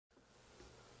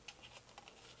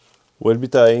We'll be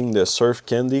tying the surf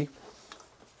candy,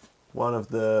 one of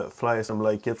the flies I'm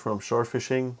like it from SHOR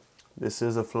Fishing. This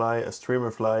is a fly, a streamer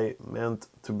fly, meant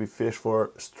to be fished for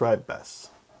striped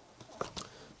bass.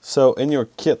 So in your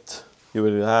kit you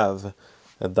will have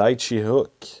a Daiichi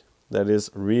hook that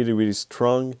is really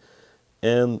strong,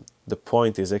 and the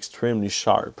point is extremely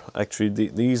sharp. Actually,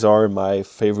 these are my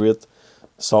favorite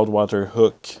saltwater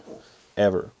hook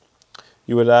ever.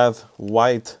 You will have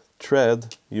white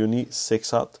thread, uni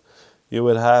 6/0. You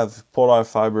will have polar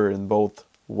fiber in both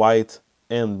white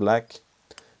and black,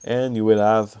 and you will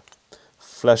have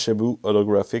Flashabou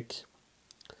holographic.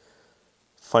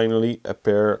 Finally, a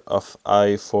pair of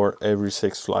eye for every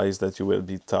 6 flies that you will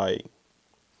be tying.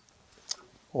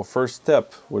 Our first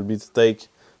step will be to take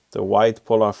the white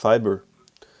polar fiber,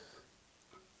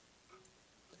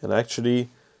 and actually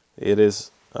it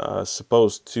is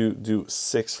supposed to do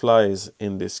 6 flies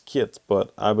in this kit,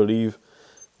 but I believe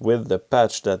with the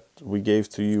patch that we gave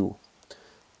to you,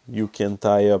 you can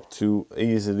tie up to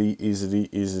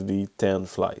easily 10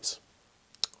 flies.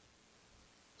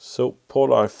 So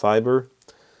polar fiber,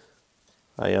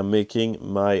 I am making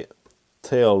my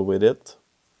tail with it.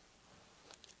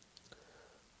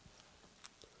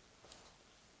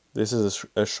 This is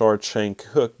a short shank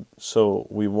hook, so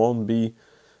we won't be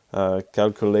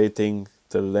calculating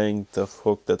the length of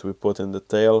hook that we put in the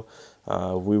tail.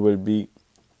 We will be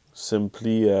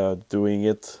simply doing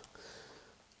it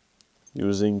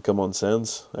using common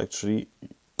sense. Actually,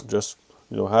 just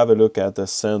have a look at the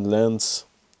sand lens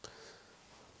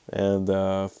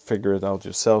and figure it out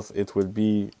yourself. It will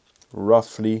be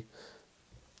roughly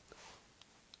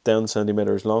 10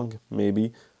 centimeters long,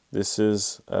 maybe. This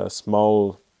is a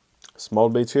small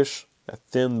bait fish, a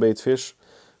thin bait fish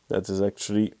that is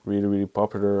actually really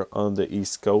popular on the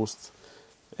East Coast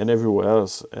and everywhere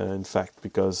else, in fact,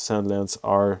 because sand lens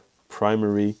are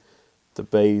primary the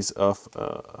base of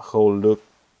a whole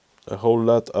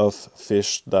lot of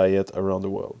fish diet around the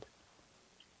world.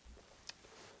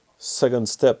 Second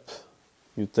step,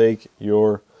 you take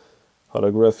your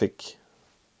holographic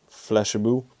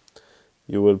Flashabou,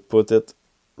 you will put it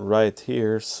right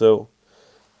here, so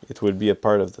it will be a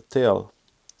part of the tail,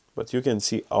 but you can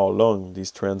see how long these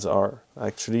strands are.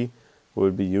 Actually,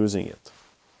 we'll be using it.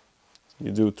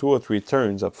 You do 2 or 3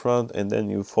 turns up front and then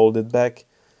you fold it back,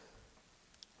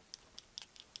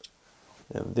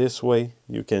 and this way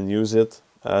you can use it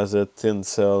as a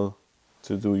tinsel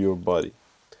to do your body.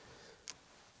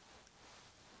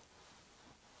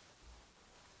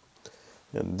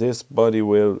 And this body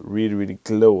will really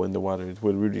glow in the water. It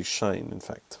will really shine, in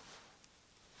fact.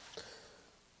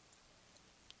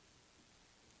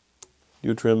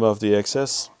 You trim off the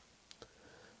excess.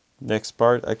 Next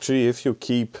part, actually, if you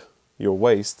keep your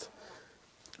waist,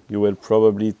 you will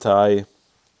probably tie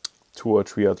 2 or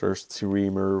 3 other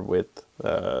streamer with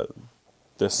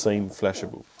the same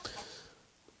Flashabou.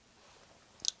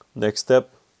 Next step,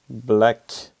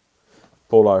 black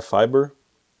polar fiber.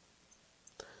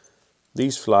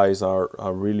 These flies are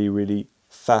really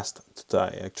fast to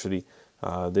tie. Actually,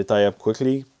 they tie up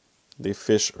quickly. They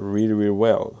fish really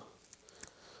well.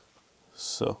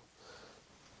 So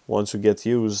once you get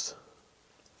used,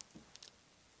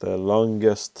 the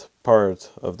longest part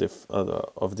of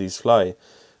these fly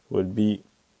would be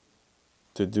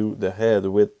to do the head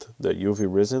with the UV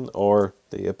resin or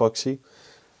the epoxy.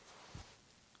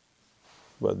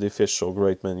 But they fish so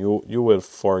great, man. You will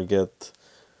forget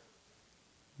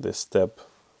this step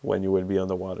when you will be on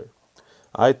the water.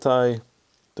 I tie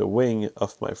the wing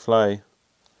of my fly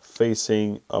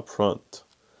facing up front,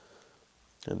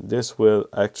 and this will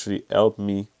actually help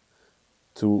me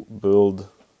to build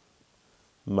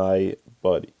my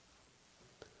body.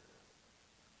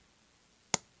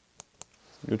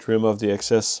 You trim off the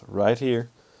excess right here,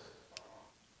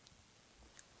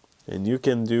 and you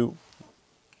can do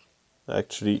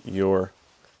actually your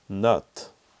knot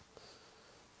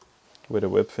with a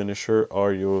whip finisher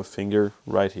or your finger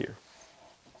right here.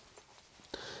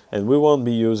 And we won't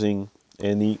be using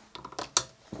any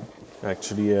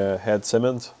actually head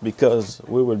cement, because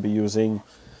we will be using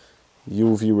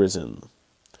UV resin.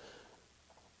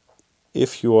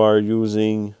 If you are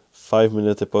using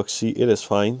 5-minute epoxy, it is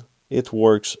fine. It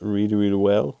works really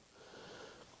well.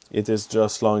 It is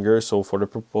just longer, so for the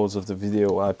purpose of the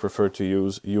video I prefer to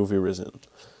use UV resin.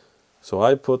 So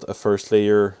I put a first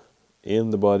layer in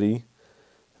the body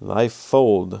and I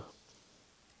fold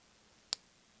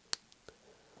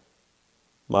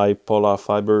my polar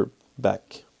fiber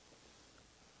back.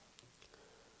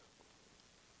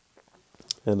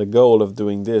 And the goal of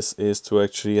doing this is to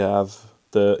actually have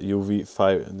the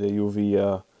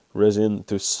UV resin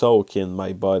to soak in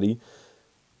my body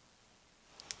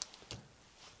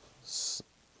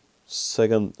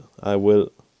Second, I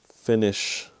will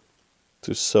finish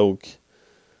to soak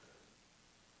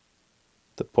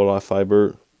the polar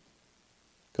fiber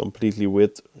completely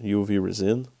with UV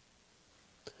resin.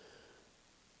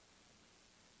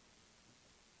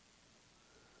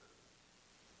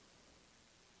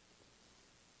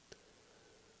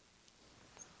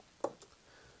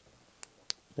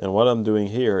 And what I'm doing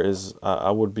here is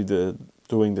I would be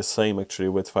doing the same actually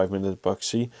with 5-minute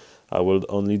epoxy. I will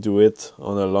only do it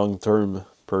on a long-term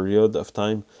period of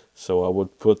time. So I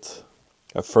would put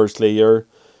a first layer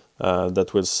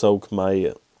that will soak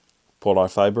my polar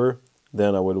fiber.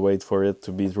 Then I will wait for it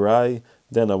to be dry.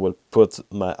 Then I will put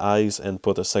my eyes and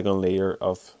put a second layer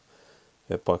of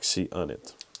epoxy on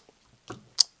it.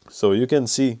 So you can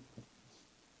see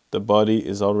the body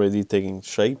is already taking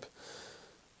shape.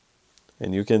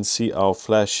 And you can see how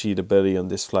flashy the belly on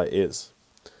this fly is.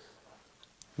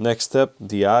 Next step,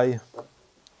 the eye.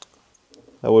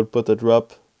 I will put a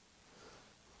drop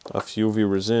of UV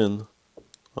resin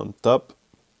on top.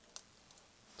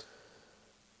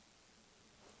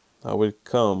 I will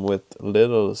come with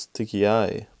little sticky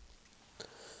eye.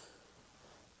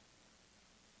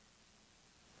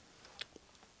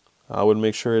 I will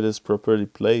make sure it is properly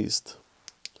placed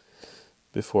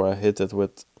before I hit it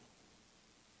with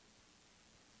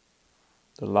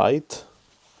the light.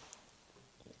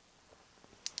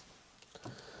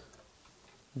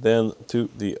 Then to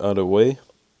the other way.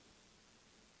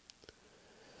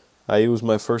 I use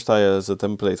my first eye as a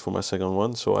template for my second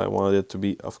one, so I want it to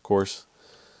be, of course,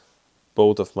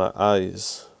 both of my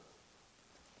eyes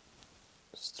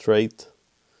straight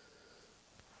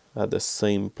at the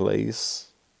same place.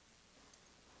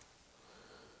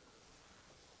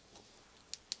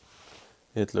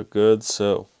 It looked good,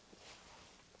 so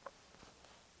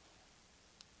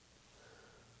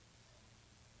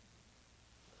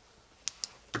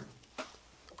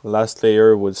last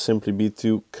layer would simply be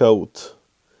to coat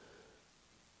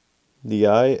the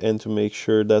eye and to make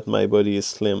sure that my body is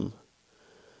slim.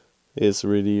 It's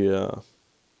really a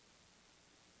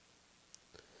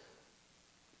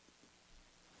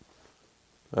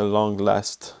long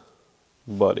last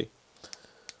body.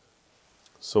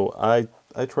 So I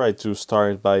try to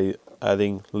start by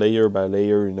adding layer by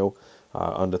layer, you know,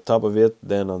 on the top of it,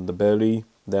 then on the belly,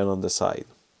 then on the side.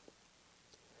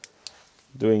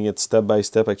 Doing it step by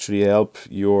step actually help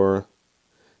your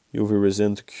UV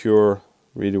resin to cure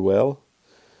really well.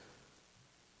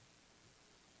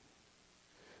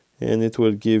 And it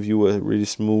will give you a really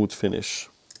smooth finish,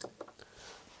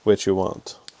 which you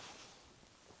want.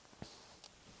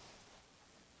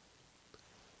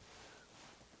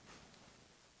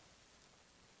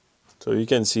 So you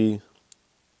can see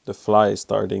the fly is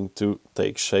starting to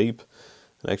take shape.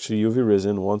 And actually UV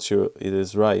resin, once it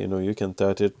is dry, you know, you can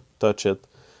touch it.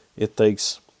 It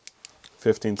takes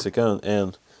 15 seconds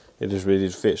and it is ready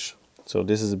to fish. So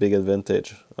this is a big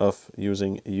advantage of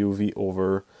using UV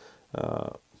over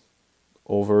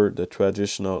the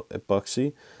traditional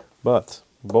epoxy. But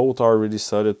both are really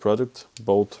solid products,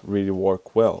 both really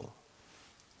work well.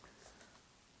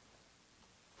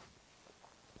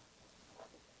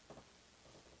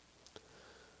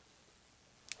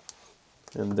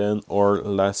 And then our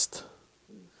last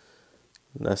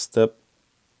step.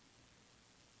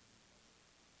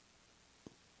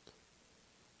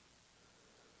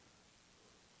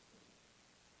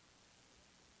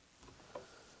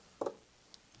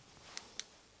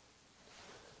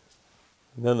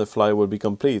 Then the fly will be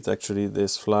complete. Actually,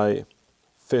 this fly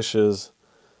fishes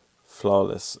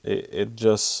flawless. It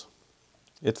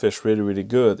fished really, really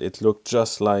good. It looked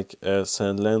just like a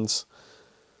sand lens.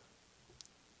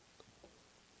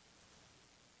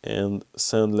 And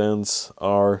sand lens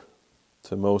are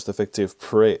the most effective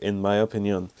prey, in my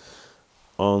opinion,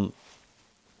 on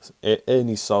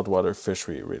any saltwater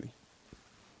fishery, really.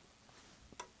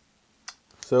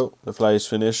 So the fly is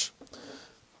finished.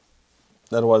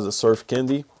 That was a surf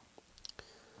candy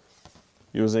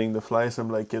using the fly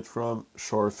assembly kit from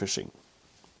SHOR Fishing.